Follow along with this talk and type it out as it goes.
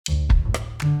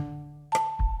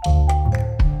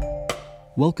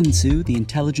Welcome to the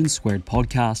Intelligence Squared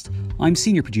podcast. I'm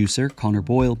senior producer Connor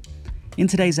Boyle. In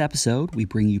today's episode, we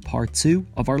bring you part 2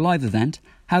 of our live event,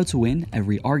 How to Win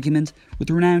Every Argument, with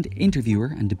renowned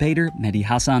interviewer and debater Mehdi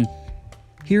Hasan.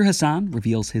 Here Hasan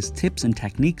reveals his tips and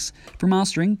techniques for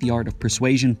mastering the art of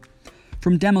persuasion.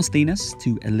 From Demosthenes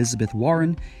to Elizabeth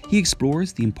Warren, he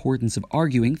explores the importance of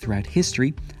arguing throughout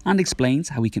history and explains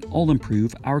how we can all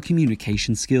improve our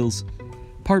communication skills.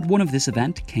 Part 1 of this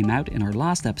event came out in our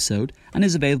last episode and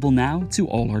is available now to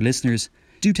all our listeners.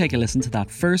 Do take a listen to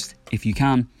that first if you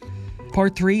can.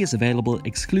 Part 3 is available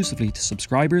exclusively to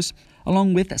subscribers,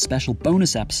 along with a special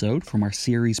bonus episode from our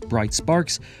series Bright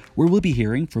Sparks, where we'll be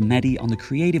hearing from Mehdi on the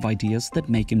creative ideas that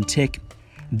make him tick.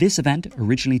 This event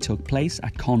originally took place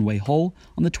at Conway Hall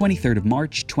on the 23rd of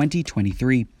March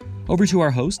 2023. Over to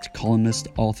our host, columnist,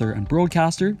 author and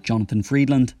broadcaster, Jonathan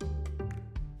Friedland.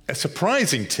 A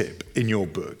surprising tip in your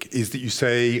book is that you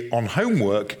say on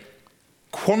homework,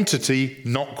 quantity,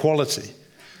 not quality.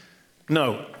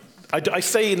 No. I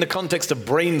say in the context of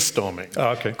brainstorming. Oh,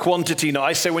 okay. Quantity, no.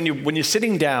 I say when you're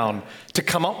sitting down to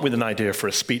come up with an idea for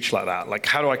a speech like that, like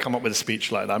how do I come up with a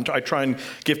speech like that? I try and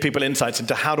give people insights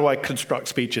into how do I construct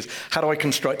speeches, how do I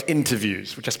construct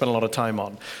interviews, which I spend a lot of time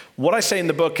on. What I say in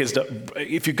the book is that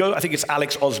if you go, I think it's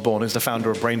Alex Osborne is the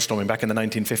founder of brainstorming back in the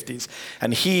 1950s,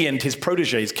 and he and his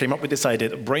protégés came up with this idea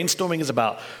that brainstorming is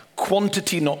about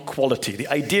quantity, not quality. The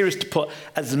idea is to put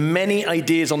as many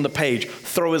ideas on the page,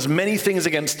 throw as many things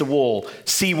against the wall,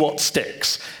 see what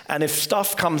sticks. And if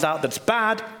stuff comes out that's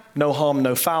bad, no harm,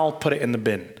 no foul, put it in the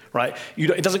bin, right?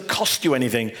 It doesn't cost you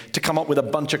anything to come up with a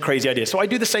bunch of crazy ideas. So I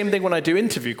do the same thing when I do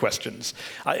interview questions.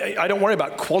 I don't worry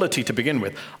about quality to begin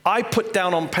with. I put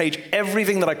down on page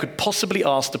everything that I could possibly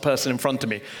ask the person in front of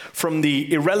me, from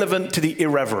the irrelevant to the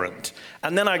irreverent.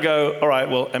 And then I go, all right,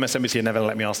 well, MSNBC are never going to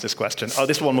let me ask this question. Oh,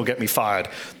 this one will get me fired.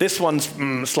 This one's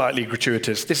slightly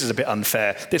gratuitous. This is a bit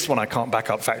unfair. This one I can't back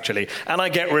up factually. And I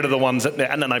get rid of the ones that,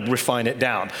 and then I refine it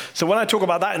down. So when I talk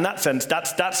about that in that sense,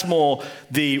 that's more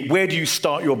the where do you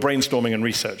start your brainstorming and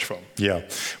research from? Yeah.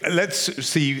 Let's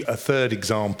see a third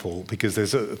example, because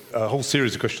there's a whole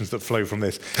series of questions that flow from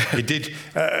this. It did,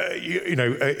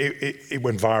 it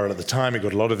went viral at the time. It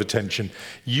got a lot of attention.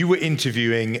 You were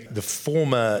interviewing the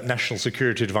former National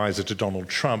Security Advisor to Donald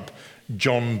Trump,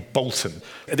 John Bolton.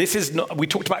 We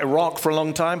talked about Iraq for a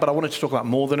long time, but I wanted to talk about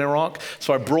more than Iraq.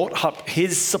 So I brought up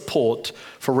his support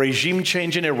for regime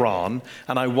change in Iran,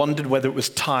 and I wondered whether it was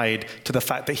tied to the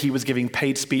fact that he was giving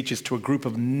paid speeches to a group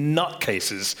of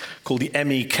nutcases called the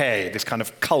MEK, this kind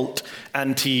of cult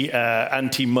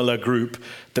anti-Mullah group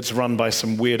that's run by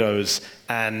some weirdos,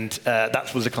 and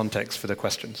that was the context for the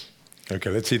questions. Okay,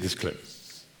 let's see this clip.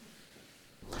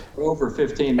 We're over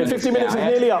 15 minutes. 15 minutes is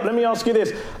nearly up. Let me ask you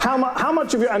this. How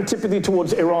much of your antipathy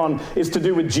towards Iran is to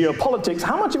do with geopolitics?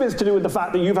 How much of it is to do with the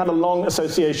fact that you've had a long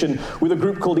association with a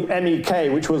group called the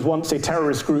MEK, which was once a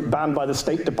terrorist group banned by the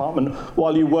State Department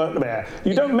while you worked there?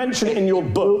 You don't mention it in your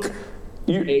book.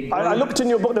 I looked in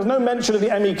your book, there's no mention of the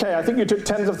MEK. I think you took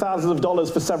tens of thousands of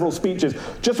dollars for several speeches.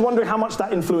 Just wondering how much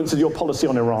that influences your policy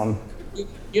on Iran.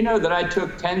 You know that I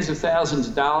took tens of thousands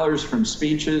of dollars for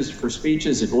speeches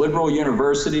at liberal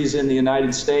universities in the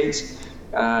United States.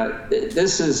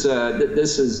 This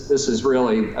is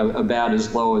really about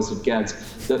as low as it gets.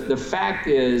 The fact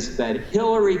is that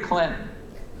Hillary Clinton,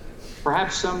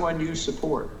 perhaps someone you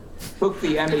support, took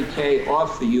the MEK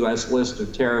off the U.S. list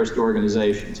of terrorist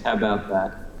organizations. How about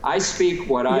that? I speak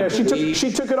what I believe. She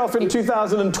took it off in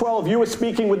 2012. You were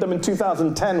speaking with them in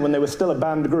 2010 when they were still a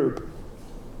banned group.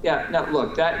 Yeah, no,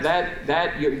 look,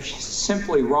 that you're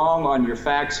simply wrong on your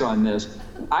facts on this.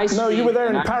 No, you were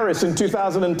there in Paris in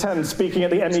 2010 speaking at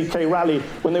the MEK rally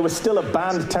when they were still a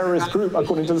banned terrorist group,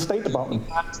 according to the State Department.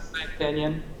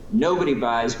 Nobody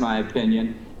buys my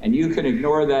opinion, and you can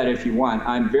ignore that if you want.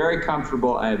 I'm very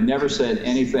comfortable. I have never said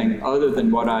anything other than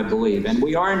what I believe. And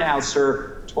we are now,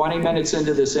 sir, 20 minutes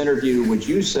into this interview, which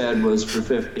you said was for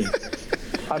 15.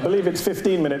 I believe it's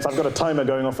 15 minutes. I've got a timer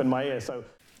going off in my ear, so...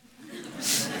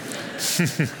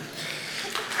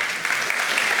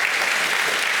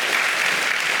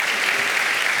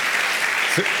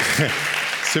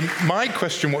 So my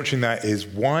question watching that is,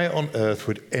 why on earth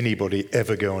would anybody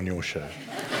ever go on your show?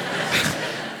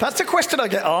 That's a question I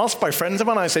get asked by friends of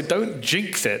mine. I say, don't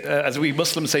jinx it. As we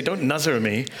Muslims say, don't nazar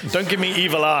me. Don't give me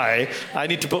evil eye. I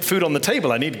need to put food on the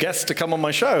table. I need guests to come on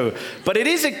my show. But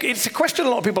it's a question a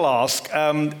lot of people ask.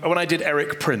 When I did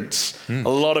Eric Prince, a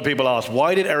lot of people asked,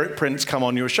 why did Eric Prince come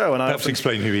on your show? And I Perhaps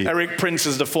explain who he is. Eric Prince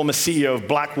is the former CEO of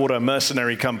Blackwater, a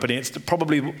mercenary company. It's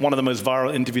probably one of the most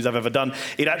viral interviews I've ever done.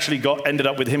 It actually ended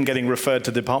up with him getting referred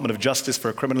to the Department of Justice for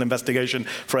a criminal investigation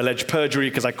for alleged perjury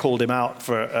because I called him out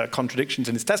for contradictions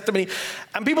in his testimony.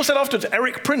 And people said afterwards,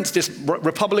 Eric Prince, this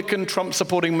Republican,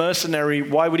 Trump-supporting mercenary,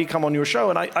 why would he come on your show?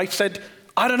 And I said,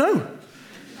 I don't know.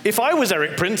 If I was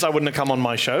Eric Prince, I wouldn't have come on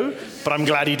my show, but I'm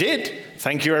glad he did.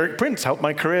 Thank you, Eric Prince. Helped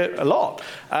my career a lot.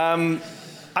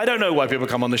 I don't know why people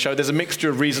come on the show. There's a mixture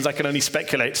of reasons. I can only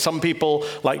speculate. Some people,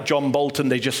 like John Bolton,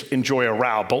 they just enjoy a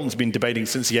row. Bolton's been debating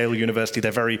since Yale University.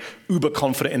 They're very uber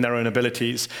confident in their own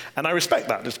abilities. And I respect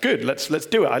that. It's good. Let's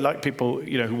do it. I like people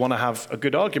who want to have a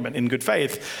good argument in good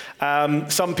faith.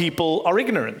 Some people are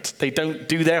ignorant. They don't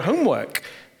do their homework.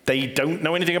 They don't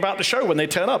know anything about the show when they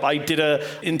turn up. I did an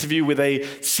interview with a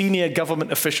senior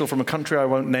government official from a country I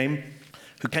won't name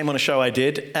who came on a show I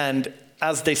did, and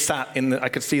as they sat I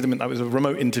could see them, it was a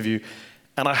remote interview,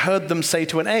 and I heard them say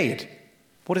to an aide,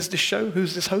 what is this show?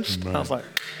 Who's this host? Right. And I was like,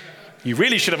 you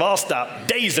really should have asked that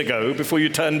days ago before you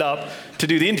turned up to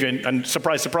do the interview. And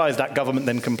surprise, surprise, that government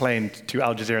then complained to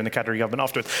Al Jazeera and the Qatari government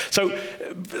afterwards. So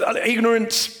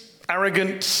ignorance,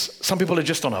 arrogance, some people are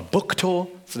just on a book tour,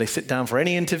 so they sit down for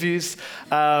any interviews.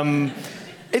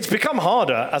 It's become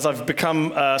harder as I've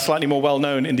become slightly more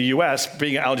well-known in the US.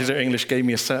 Being at Al Jazeera English gave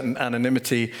me a certain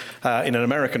anonymity in an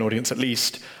American audience, at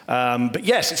least. But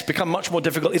yes, it's become much more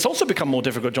difficult. It's also become more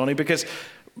difficult, Johnny, because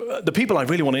the people I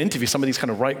really want to interview, some of these kind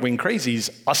of right-wing crazies,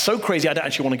 are so crazy I don't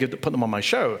actually want to put them on my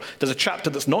show. There's a chapter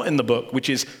that's not in the book, which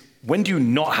is, when do you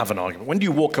not have an argument? When do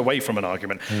you walk away from an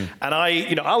argument? And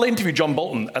I'll interview John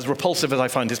Bolton, as repulsive as I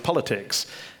find his politics,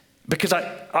 because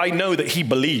I know that he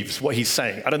believes what he's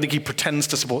saying. I don't think he pretends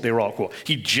to support the Iraq War.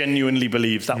 He genuinely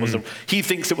believes that was he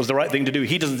thinks it was the right thing to do.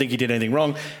 He doesn't think he did anything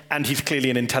wrong, and he's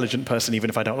clearly an intelligent person, even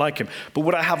if I don't like him. But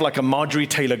would I have like a Marjorie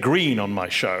Taylor Greene on my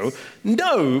show?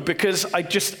 No, because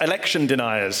election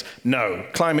deniers, no.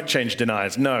 Climate change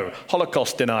deniers, no.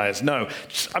 Holocaust deniers, no.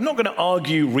 I'm not going to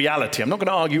argue reality. I'm not going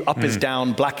to argue up is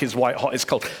down, black is white, hot is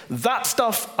cold. That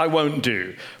stuff I won't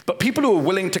do. But people who are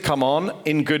willing to come on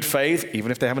in good faith,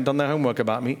 even if they haven't done their homework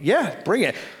about me, yeah, bring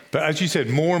it. But as you said,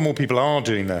 more and more people are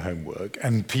doing their homework,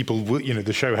 and people will,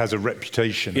 the show has a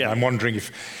reputation. Yeah. I'm wondering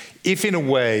if in a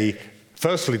way,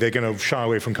 firstly, they're going to shy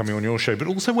away from coming on your show, but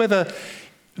also whether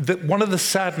one of the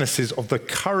sadnesses of the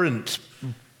current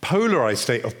polarized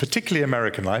state of particularly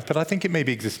American life, but I think it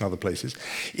maybe exists in other places,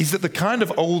 is that the kind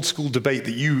of old school debate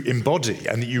that you embody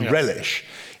and that you relish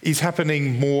is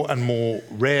happening more and more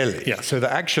rarely. Yeah. So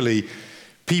that actually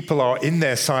people are in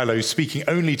their silos speaking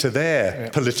only to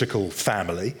their political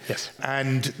family. Yes.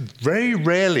 And very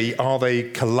rarely are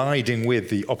they colliding with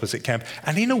the opposite camp.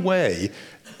 And in a way,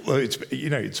 well, it's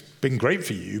been great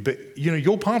for you, but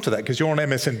you're part of that because you're on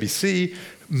MSNBC.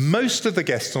 Most of the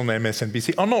guests on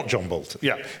MSNBC are not John Bolton.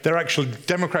 Yeah. They're actually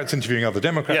Democrats interviewing other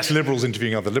Democrats, Yes. Liberals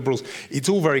interviewing other Liberals. It's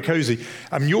all very cozy.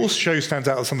 Your show stands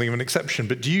out as something of an exception,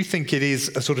 but do you think it is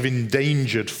a sort of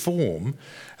endangered form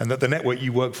and that the network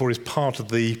you work for is part of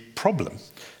the problem?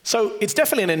 So it's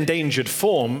definitely an endangered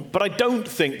form, but I don't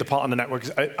think the part on the network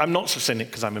is, I'm not so cynic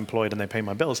because I'm employed and they pay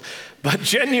my bills, but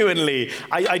genuinely,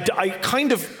 I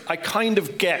kind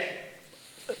of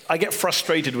get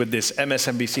frustrated with this.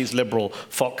 MSNBC's liberal,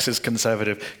 Fox's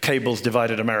conservative, cable's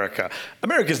divided America.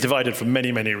 America's divided for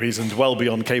many, many reasons, well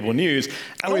beyond cable news.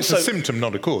 And it's a symptom,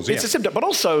 not a cause. It's a symptom, but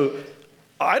also,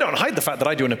 I don't hide the fact that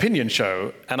I do an opinion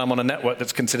show and I'm on a network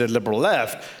that's considered liberal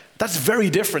left. That's very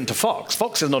different to Fox.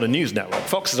 Fox is not a news network.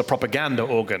 Fox is a propaganda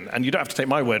organ, and you don't have to take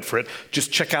my word for it.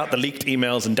 Just check out the leaked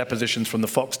emails and depositions from the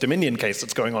Fox Dominion case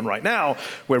that's going on right now,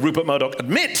 where Rupert Murdoch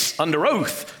admits under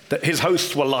oath that his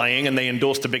hosts were lying and they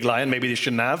endorsed a big lie and maybe they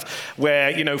shouldn't have,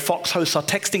 where, Fox hosts are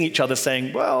texting each other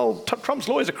saying, well, Trump's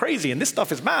lawyers are crazy and this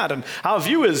stuff is mad and our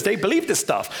viewers, they believe this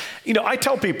stuff. I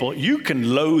tell people, you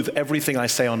can loathe everything I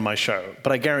say on my show,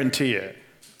 but I guarantee you,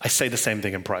 I say the same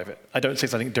thing in private. I don't say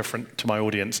something different to my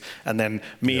audience, and then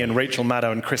me and Rachel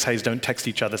Maddow and Chris Hayes don't text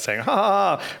each other saying,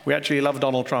 we actually love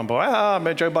Donald Trump, or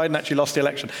Joe Biden actually lost the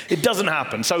election. It doesn't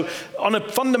happen. So on a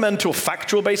fundamental,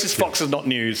 factual basis, Fox is not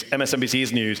news, MSNBC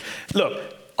is news. Look,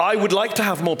 I would like to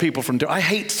have more people I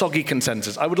hate soggy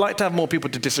consensus. I would like to have more people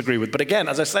to disagree with. But again,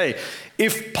 as I say,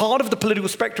 if part of the political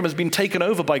spectrum has been taken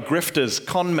over by grifters,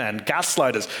 con men,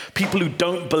 gaslighters, people who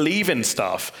don't believe in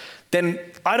stuff, then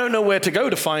I don't know where to go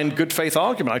to find good faith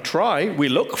argument. I try, we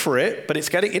look for it, but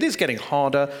it is getting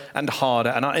harder and harder.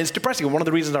 And it's depressing. And one of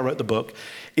the reasons I wrote the book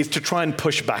is to try and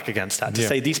push back against that, to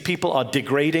say these people are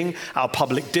degrading our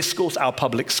public discourse, our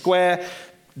public square.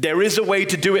 There is a way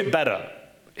to do it better.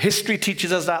 History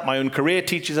teaches us that, my own career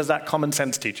teaches us that, common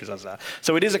sense teaches us that.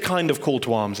 So it is a kind of call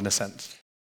to arms in a sense.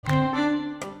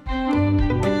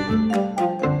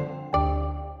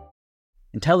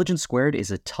 Intelligence Squared is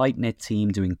a tight-knit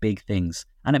team doing big things,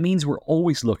 and it means we're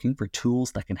always looking for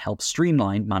tools that can help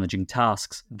streamline managing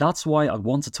tasks. That's why I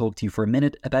want to talk to you for a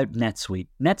minute about NetSuite.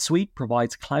 NetSuite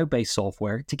provides cloud-based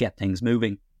software to get things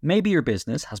moving. Maybe your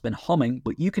business has been humming,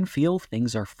 but you can feel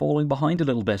things are falling behind a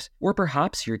little bit. Or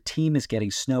perhaps your team is getting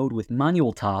snowed with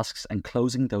manual tasks and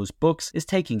closing those books is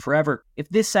taking forever. If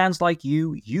this sounds like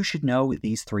you should know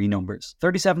these three numbers.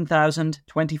 37,000,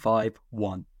 25,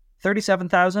 1.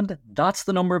 37,000, that's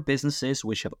the number of businesses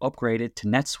which have upgraded to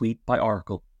NetSuite by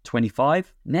Oracle.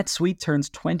 25, NetSuite turns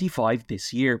 25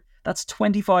 this year. That's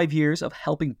 25 years of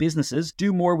helping businesses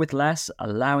do more with less,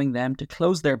 allowing them to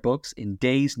close their books in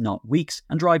days, not weeks,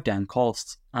 and drive down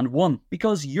costs. And 1,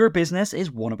 because your business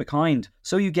is one of a kind.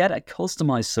 So you get a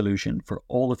customized solution for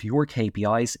all of your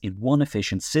KPIs in one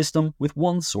efficient system with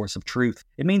one source of truth.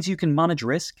 It means you can manage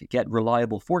risk, get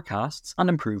reliable forecasts, and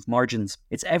improve margins.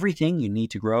 It's everything you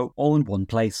need to grow all in one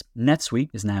place.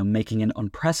 NetSuite is now making an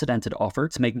unprecedented offer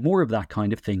to make more of that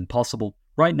kind of thing possible.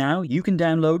 Right now, you can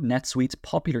download NetSuite's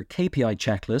popular KPI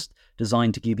checklist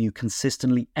designed to give you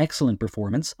consistently excellent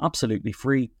performance absolutely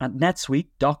free at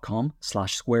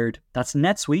netsuite.com/squared. That's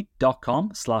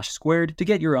netsuite.com/squared to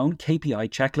get your own KPI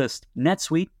checklist.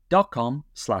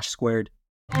 netsuite.com/squared.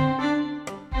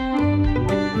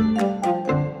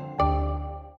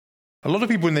 A lot of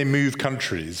people, when they move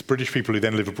countries, British people who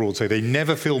then live abroad, say they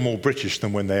never feel more British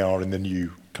than when they are in the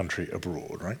new country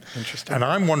abroad, right? Interesting. And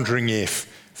I'm wondering if,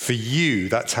 for you,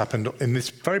 that's happened in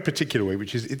this very particular way,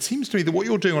 which is, it seems to me that what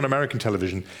you're doing on American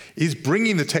television is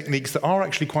bringing the techniques that are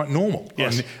actually quite normal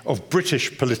of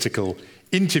British political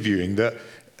interviewing that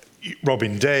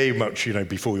Robin Day, much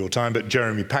before your time, but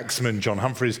Jeremy Paxman, John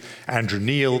Humphreys, Andrew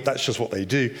Neil, that's just what they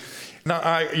do. Now,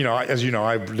 as you know,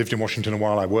 I lived in Washington a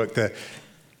while, I worked there.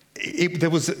 There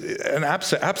was an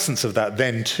absence of that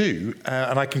then too,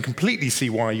 and I can completely see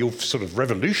why you're sort of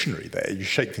revolutionary there. You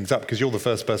shake things up because you're the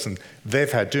first person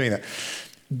they've had doing that.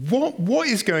 What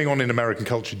is going on in American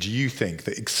culture, do you think,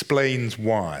 that explains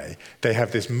why they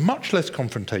have this much less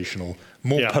confrontational,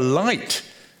 more polite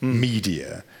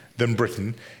media than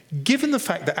Britain, given the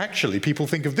fact that actually people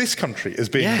think of this country as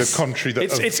being the country that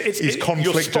is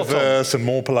conflict averse and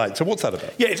more polite. So what's that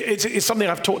about? Yeah, it's something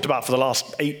I've talked about for the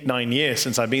last 8-9 years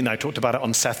since I've been there. I talked about it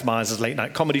on Seth Meyers' late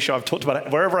night comedy show. I've talked about it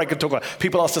wherever I could talk about it.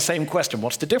 People ask the same question.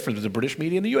 What's the difference with the British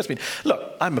media and the US media?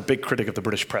 Look, I'm a big critic of the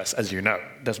British press, as you know.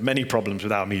 There's many problems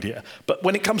with our media. But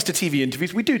when it comes to TV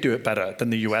interviews, we do it better than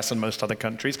the US and most other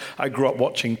countries. I grew up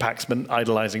watching Paxman,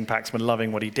 idolizing Paxman,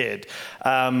 loving what he did.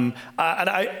 And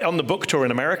on the book tour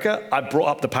in America, I brought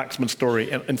up the Paxman story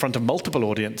in front of multiple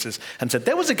audiences and said,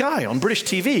 there was a guy on British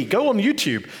TV, go on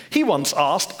YouTube. He once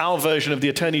asked our version of the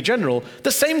Attorney General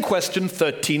the same question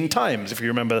 13 times, if you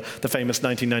remember the famous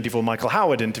 1994 Michael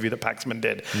Howard interview that Paxman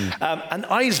did. And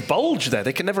eyes bulge there.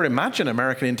 They can never imagine an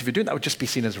American interview doing that. Would just be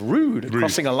seen as rude.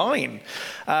 Crossing a line.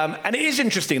 And it is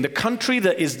interesting, the country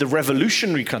that is the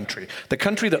revolutionary country, the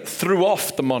country that threw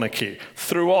off the monarchy,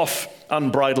 threw off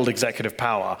unbridled executive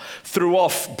power, threw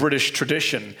off British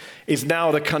tradition, is now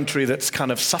the country that's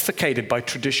kind of suffocated by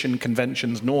tradition,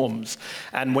 conventions, norms.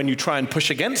 And when you try and push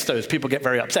against those, people get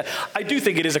very upset. I do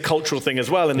think it is a cultural thing as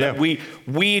well, in that we're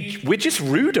just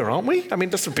ruder, aren't we? I mean,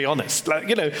 just to be honest,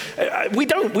 a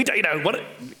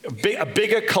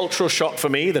bigger cultural shock for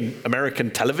me than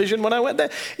American television when I went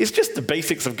there is just the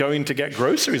basics of going to get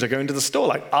groceries or going to the store.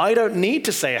 Like, I don't need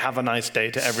to say have a nice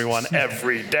day to everyone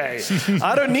every day.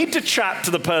 I don't need to chat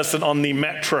to the person on the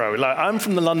metro. Like, I'm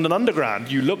from the London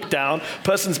Underground. You look down,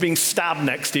 person's being stabbed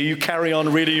next to you, you carry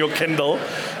on reading your Kindle.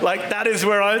 Like, that is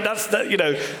where I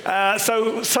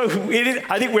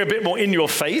think we're a bit more in your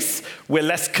face. We're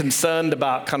less concerned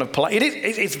about kind of polite.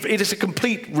 It is a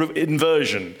complete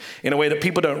inversion in a way that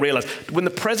people don't realize. When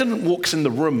the president walks in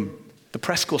the room, the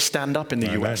press corps stand up in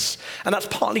the US. And that's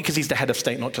partly because he's the head of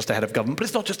state, not just the head of government. But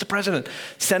it's not just the president.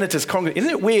 Senators, Congress. Isn't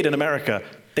it weird in America?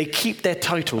 They keep their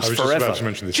titles forever. Just about to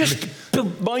mention this. Just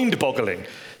mind-boggling.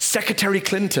 Secretary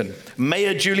Clinton,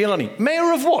 Mayor Giuliani.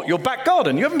 Mayor of what? Your back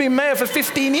garden. You haven't been mayor for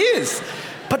 15 years.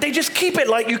 But they just keep it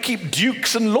like you keep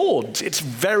dukes and lords. It's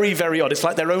very, very odd. It's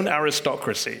like their own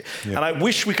aristocracy. Yeah. And I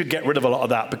wish we could get rid of a lot of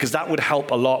that, because that would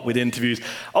help a lot with interviews.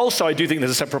 Also, I do think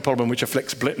there's a separate problem which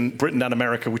afflicts Britain and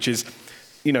America, which is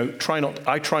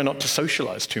I try not to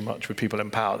socialize too much with people in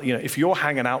power. If you're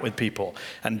hanging out with people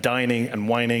and dining and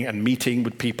wining and meeting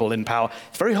with people in power,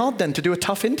 it's very hard then to do a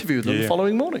tough interview with them the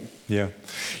following morning. Yeah.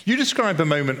 You describe a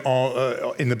moment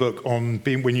in the book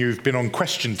when you've been on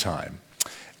Question Time,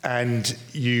 and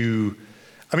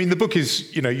the book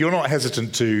is, you're not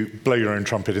hesitant to blow your own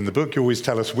trumpet in the book. You always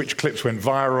tell us which clips went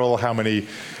viral, how many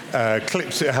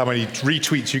how many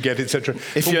retweets you get, etc.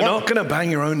 If you're not going to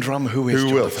bang your own drum, who is?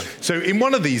 Who will? So in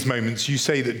one of these moments, you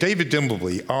say that David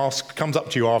Dimbleby comes up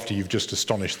to you after you've just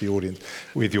astonished the audience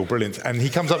with your brilliance, and he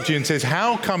comes up to you and says,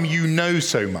 "How come you know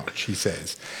so much?" He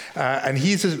says, and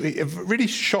he's really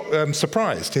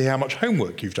surprised to hear how much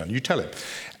homework you've done. You tell him,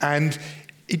 and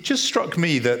it just struck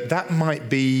me that might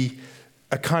be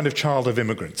a kind of child of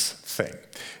immigrants thing.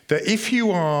 That if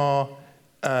you are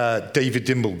David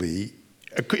Dimbleby,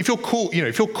 if you're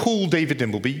cool David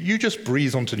Dimbleby, you just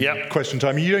breeze onto Question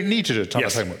Time. You don't need to do a ton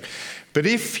of homework. But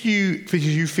because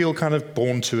you feel kind of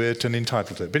born to it and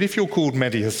entitled to it. But if you're called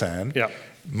Mehdi Hasan,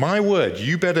 my word,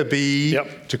 you better be,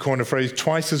 to coin a phrase,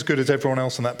 twice as good as everyone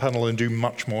else on that panel and do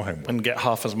much more homework. And get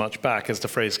half as much back, as the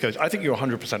phrase goes. I think you're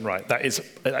 100% right. That is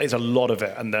a lot of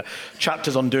it. And the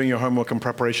chapters on doing your homework and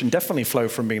preparation definitely flow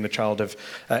from being the child of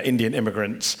Indian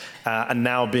immigrants and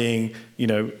now being,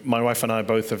 my wife and I are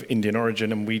both of Indian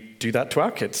origin, and we do that to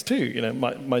our kids too.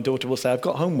 My daughter will say, "I've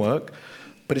got homework,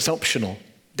 but it's optional."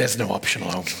 There's no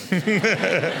optional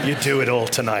homework. You do it all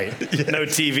tonight. No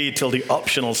TV till the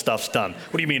optional stuff's done.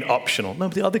 What do you mean optional? No,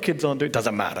 but the other kids aren't doing it.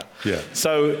 Doesn't matter.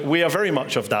 So we are very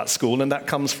much of that school, and that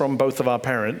comes from both of our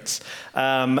parents.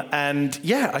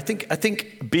 I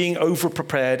think being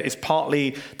over-prepared is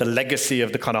partly the legacy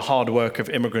of the kind of hard work of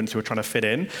immigrants who are trying to fit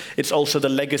in. It's also the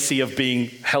legacy of being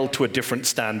held to a different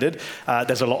standard.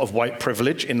 There's a lot of white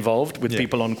privilege involved with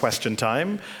people on Question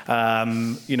Time.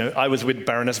 I was with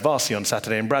Baroness Varsi on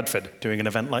Saturday in Bradford doing an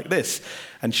event like this,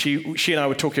 and she and I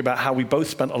were talking about how we both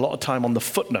spent a lot of time on the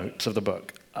footnotes of the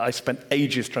book. I spent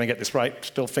ages trying to get this right,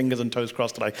 still fingers and toes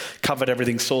crossed that I covered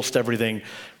everything, sourced everything,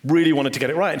 really wanted to get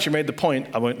it right. And she made the point,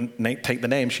 I won't take the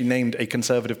name, she named a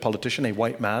conservative politician, a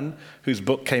white man, whose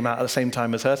book came out at the same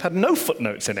time as hers, had no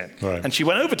footnotes in it. Right. And she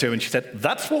went over to him and she said,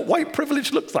 "That's what white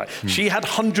privilege looks like." She had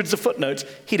hundreds of footnotes.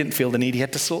 He didn't feel the need he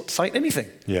had to cite anything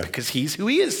because he's who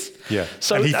he is.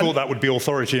 And he thought that would be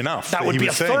authority enough. That would be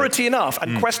authority enough.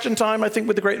 And Question Time, I think,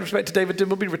 with the great respect to David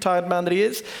Dimbleby, retired man that he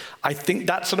is, I think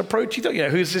that's an approach.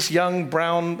 Who's this young,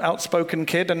 brown, outspoken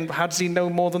kid, and how does he know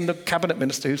more than the cabinet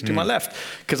minister who's to my left?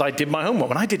 Because I did my homework.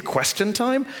 When I did Question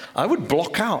Time, I would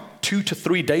block out 2 to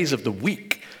 3 days of the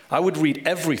week. I would read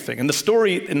everything. And the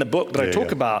story in the book that I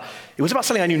talk about, it was about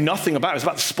something I knew nothing about. It was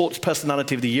about the Sports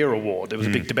Personality of the Year award. There was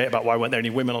a big debate about why weren't there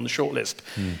any women on the shortlist.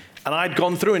 And I'd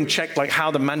gone through and checked how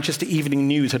the Manchester Evening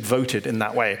News had voted in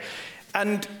that way.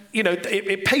 And,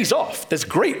 it pays off. There's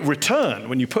great return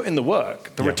when you put in the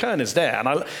work. The return is there. And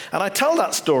I tell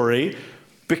that story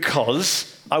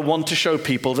because I want to show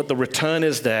people that the return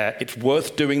is there. It's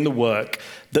worth doing the work,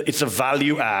 that it's a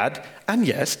value add, and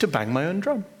yes, to bang my own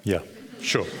drum. Yeah,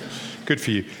 sure. Good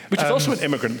for you. Which is also an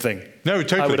immigrant thing. No,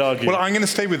 totally. I would argue. Well, I'm going to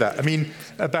stay with that.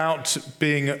 About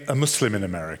being a Muslim in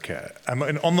America.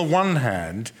 On the one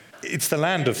hand, it's the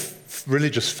land of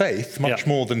religious faith, much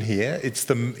more than here. It's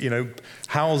the,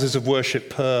 houses of worship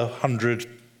per 100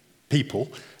 people,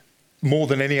 more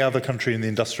than any other country in the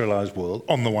industrialized world,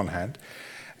 on the one hand.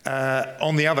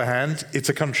 On the other hand, it's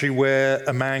a country where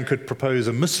a man could propose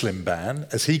a Muslim ban,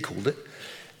 as he called it,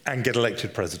 and get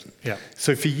elected president.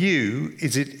 So for you,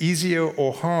 is it easier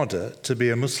or harder to be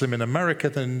a Muslim in America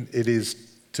than it is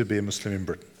to be a Muslim in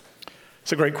Britain?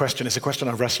 It's a great question. It's a question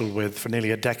I've wrestled with for nearly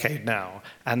a decade now.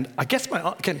 And I guess,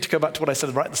 again, to go back to what I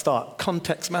said right at the start,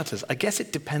 context matters. I guess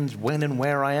it depends when and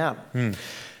where I am.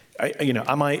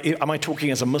 Am I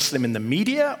talking as a Muslim in the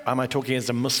media? Am I talking as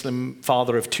a Muslim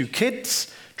father of 2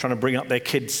 kids, trying to bring up their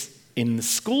kids in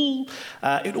school?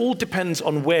 It all depends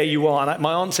on where you are. And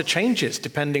my answer changes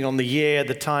depending on the year,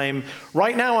 the time.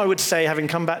 Right now, I would say, having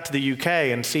come back to the UK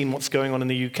and seen what's going on in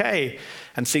the UK,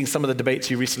 and seeing some of the debates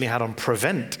you recently had on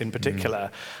Prevent in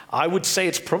particular, I would say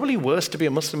it's probably worse to be a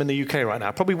Muslim in the UK right now.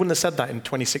 I probably wouldn't have said that in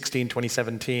 2016,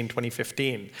 2017,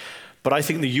 2015. But I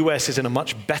think the US is in a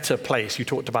much better place. You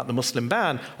talked about the Muslim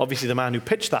ban. Obviously, the man who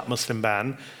pitched that Muslim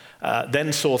ban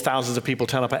then saw thousands of people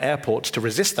turn up at airports to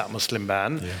resist that Muslim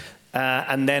ban,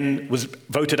 and then was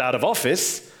voted out of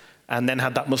office, and then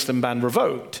had that Muslim ban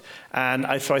revoked. And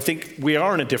so I think we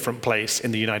are in a different place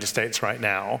in the United States right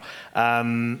now.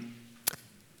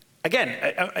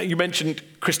 again, you mentioned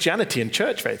Christianity and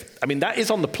church faith. I mean, that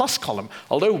is on the plus column.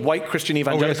 Although white Christian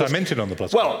evangelicals... Oh, yes, I meant it on the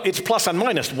plus column. column. Well, it's plus and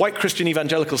minus. White Christian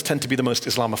evangelicals tend to be the most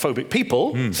Islamophobic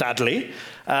people, sadly,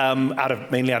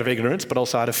 mainly out of ignorance, but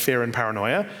also out of fear and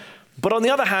paranoia. But on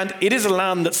the other hand, it is a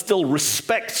land that still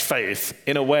respects faith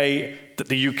in a way that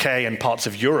the UK and parts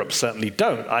of Europe certainly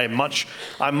don't. I'm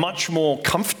much more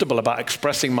comfortable about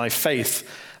expressing my faith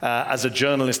as a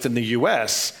journalist in the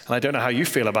US, and I don't know how you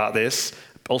feel about this,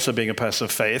 also being a person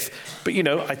of faith, but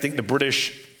I think the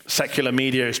British secular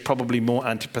media is probably more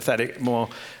antipathetic, more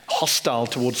hostile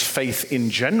towards faith in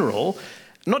general.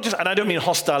 Not just, and I don't mean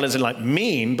hostile as in like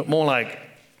mean, but more like,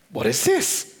 what is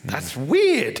this? That's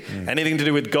weird. Anything to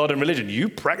do with God and religion.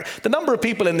 The number of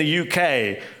people in the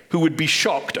UK who would be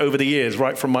shocked over the years,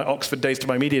 right from my Oxford days to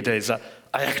my media days, that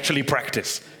I actually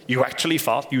practice. You actually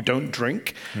fast. You don't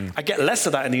drink. I get less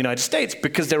of that in the United States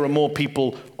because there are more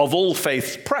people of all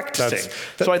faiths practicing.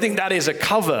 So I think that is a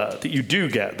cover that you do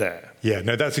get there. Yeah,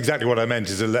 no, that's exactly what I meant,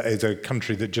 is a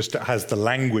country that just has the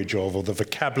language of, or the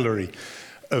vocabulary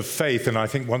of faith. And I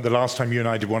think the last time you and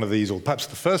I did one of these, or perhaps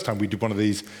the first time we did one of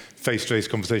these face-to-face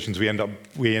conversations,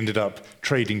 we ended up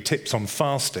trading tips on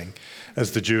fasting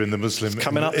as the Jew and the Muslim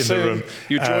coming up in soon. the room.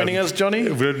 You joining us, Johnny?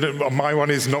 My one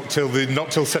is not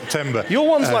till September. Your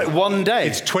one's like one day.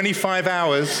 It's 25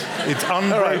 hours. It's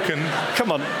unbroken. Right.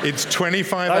 Come on. It's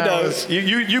 25 hours.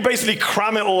 You basically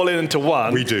cram it all into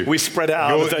one. We do. We spread it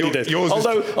out over 30 days.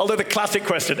 Although the classic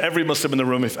question, every Muslim in the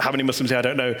room, how many Muslims here, I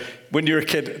don't know, when you're a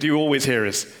kid, do you always hear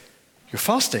is, you're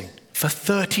fasting for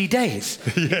 30 days.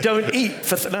 Yeah. You don't eat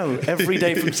no, every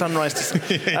day from sunrise to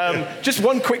sunrise. Just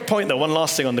one quick point, though, one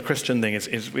last thing on the Christian thing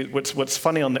is what's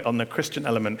funny on the Christian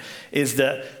element is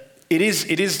that it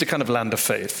is the kind of land of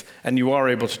faith, and you are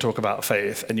able to talk about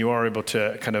faith, and you are able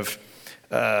to kind of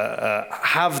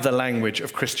have the language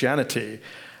of Christianity,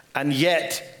 and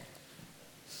yet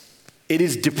it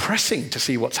is depressing to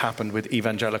see what's happened with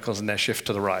evangelicals and their shift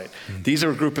to the right. These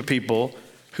are a group of people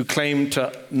who claim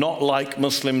to not like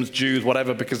Muslims, Jews,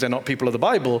 whatever, because they're not people of the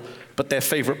Bible, but their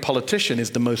favorite politician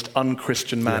is the most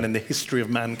un-Christian man in the history of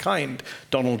mankind,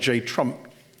 Donald J. Trump,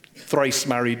 thrice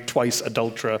married, twice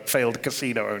adulterer, failed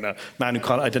casino owner, man who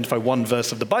can't identify one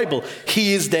verse of the Bible.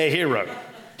 He is their hero.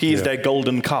 He is their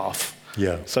golden calf.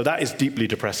 Yeah. So that is deeply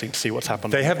depressing to see what's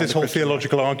happened. They have this whole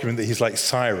theological argument that he's like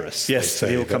Cyrus. Yes,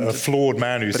 they say, a flawed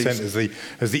man who's sent as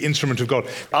the instrument of God.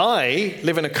 I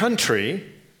live in a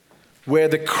country where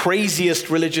the craziest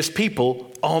religious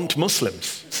people aren't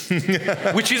Muslims,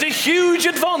 which is a huge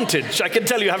advantage. I can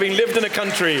tell you, having lived in a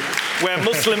country where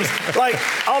Muslims,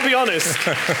 I'll be honest,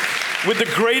 with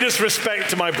the greatest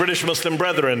respect to my British Muslim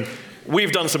brethren,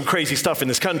 we've done some crazy stuff in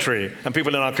this country, and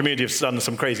people in our community have done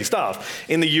some crazy stuff.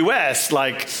 In the US,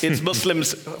 it's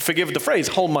Muslims, forgive the phrase,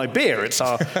 hold my beer. It's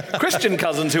our Christian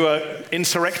cousins who are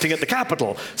insurrecting at the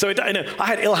Capitol. So I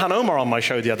had Ilhan Omar on my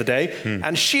show the other day,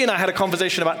 and she and I had a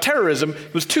conversation about terrorism.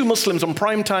 It was two Muslims on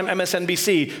primetime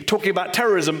MSNBC talking about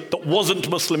terrorism that wasn't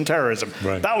Muslim terrorism.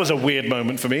 Right. That was a weird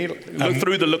moment for me. Look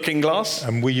through the looking glass.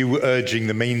 And were you urging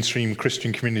the mainstream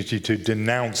Christian community to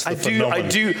denounce the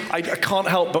phenomenon? I can't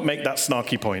help but make that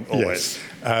snarky point always.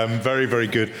 Yes. Very, very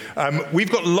good. We've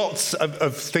got lots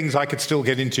of things I could still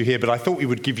get into here, but I thought we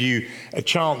would give you a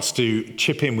chance to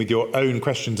chip in with your own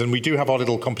questions. And we do have our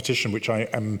little competition, which I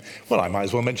might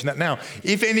as well mention that now.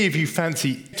 If any of you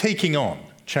fancy taking on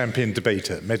champion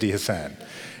debater Mehdi Hasan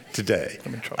today,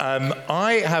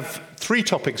 I have 3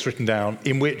 topics written down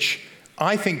in which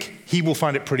I think he will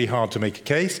find it pretty hard to make a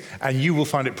case, and you will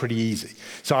find it pretty easy.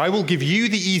 So I will give you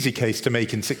the easy case to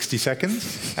make in 60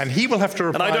 seconds, and he will have to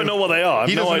reply. And I don't know what they are.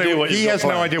 He has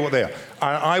no idea what they are.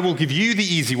 I will give you the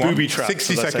easy one, booby traps,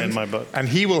 60 seconds, and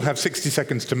he will have 60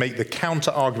 seconds to make the counter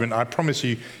argument. I promise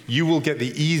you, you will get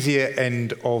the easier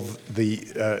end of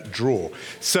the draw.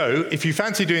 So if you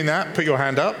fancy doing that, put your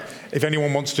hand up. If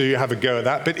anyone wants to have a go at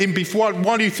that. But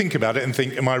while you think about it and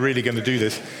think, am I really going to do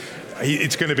this?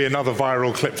 It's going to be another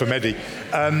viral clip for Mehdi.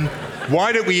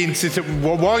 Why don't we insist,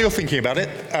 while you're thinking about it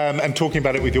and talking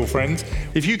about it with your friends,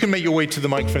 if you can make your way to the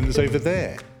microphone that's over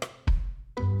there.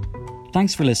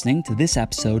 Thanks for listening to this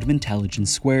episode of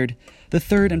Intelligence Squared. The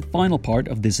third and final part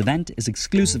of this event is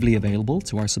exclusively available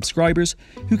to our subscribers,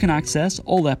 who can access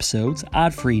all episodes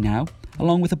ad-free now,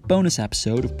 along with a bonus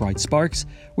episode of Bright Sparks,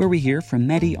 where we hear from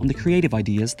Mehdi on the creative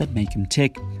ideas that make him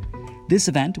tick. This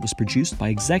event was produced by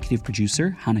executive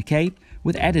producer Hannah Kay,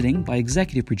 with editing by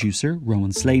executive producer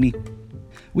Rowan Slaney.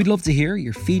 We'd love to hear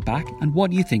your feedback and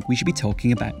what you think we should be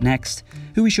talking about next,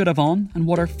 who we should have on, and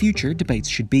what our future debates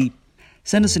should be.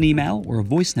 Send us an email or a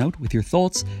voice note with your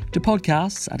thoughts to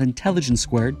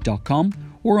podcasts@intelligencesquared.com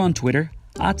or on Twitter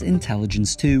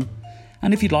 @intelligence2.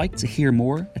 And if you'd like to hear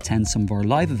more, attend some of our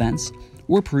live events,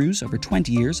 or peruse over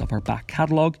 20 years of our back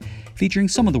catalogue featuring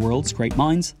some of the world's great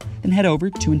minds, then head over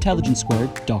to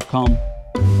intelligencesquared.com.